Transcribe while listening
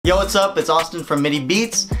Yo, what's up? It's Austin from MIDI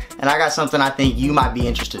Beats, and I got something I think you might be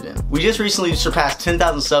interested in. We just recently surpassed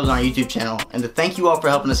 10,000 subs on our YouTube channel, and to thank you all for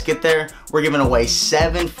helping us get there, we're giving away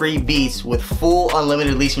 7 free beats with full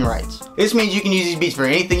unlimited leasing rights. This means you can use these beats for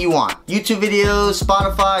anything you want. YouTube videos,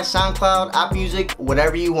 Spotify, SoundCloud, Apple Music,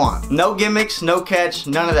 whatever you want. No gimmicks, no catch,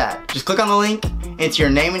 none of that. Just click on the link, enter your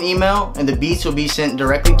name and email, and the beats will be sent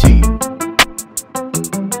directly to you.